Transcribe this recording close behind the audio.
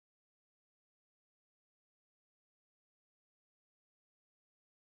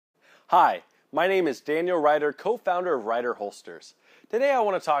Hi, my name is Daniel Ryder, co-founder of Ryder Holsters. Today I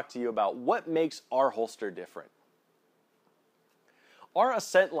want to talk to you about what makes our holster different. Our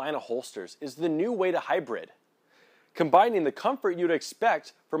Ascent line of holsters is the new way to hybrid, combining the comfort you'd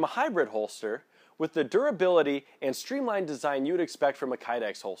expect from a hybrid holster with the durability and streamlined design you'd expect from a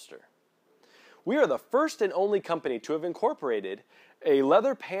Kydex holster. We are the first and only company to have incorporated a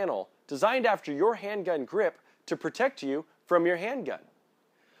leather panel designed after your handgun grip to protect you from your handgun.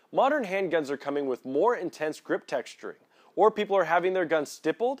 Modern handguns are coming with more intense grip texturing, or people are having their guns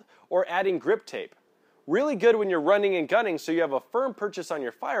stippled or adding grip tape. Really good when you're running and gunning so you have a firm purchase on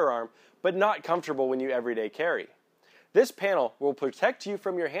your firearm, but not comfortable when you everyday carry. This panel will protect you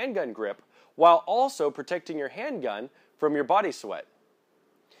from your handgun grip while also protecting your handgun from your body sweat.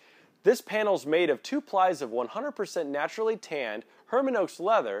 This panel is made of 2 plies of 100% naturally tanned Herman Oaks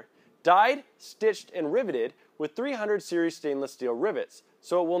leather, dyed, stitched, and riveted with 300 series stainless steel rivets,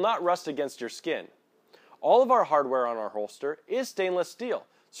 so it will not rust against your skin. All of our hardware on our holster is stainless steel,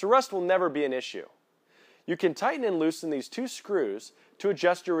 so rust will never be an issue. You can tighten and loosen these 2 screws to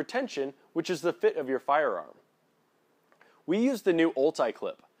adjust your retention, which is the fit of your firearm. We use the new Ulti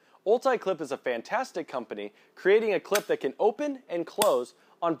Clip. Ulti Clip is a fantastic company creating a clip that can open and close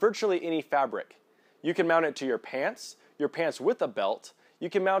on virtually any fabric. You can mount it to your pants with a belt, you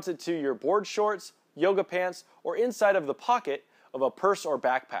can mount it to your board shorts, yoga pants, or inside of the pocket of a purse or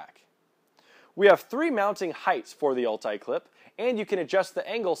backpack. We have 3 mounting heights for the Ulti Clip, and you can adjust the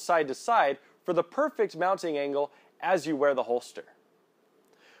angle side to side for the perfect mounting angle as you wear the holster.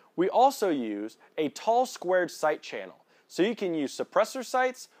 We also use a tall squared sight channel, so you can use suppressor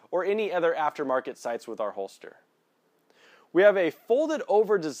sights or any other aftermarket sights with our holster. We have a folded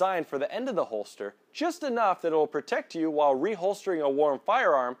over design for the end of the holster, just enough that it will protect you while reholstering a warm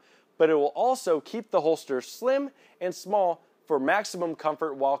firearm, but it will also keep the holster slim and small for maximum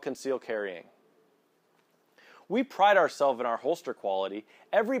comfort while concealed carrying. We pride ourselves in our holster quality.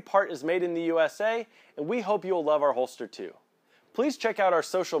 Every part is made in the USA, and we hope you'll love our holster too. Please check out our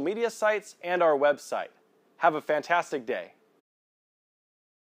social media sites and our website. Have a fantastic day.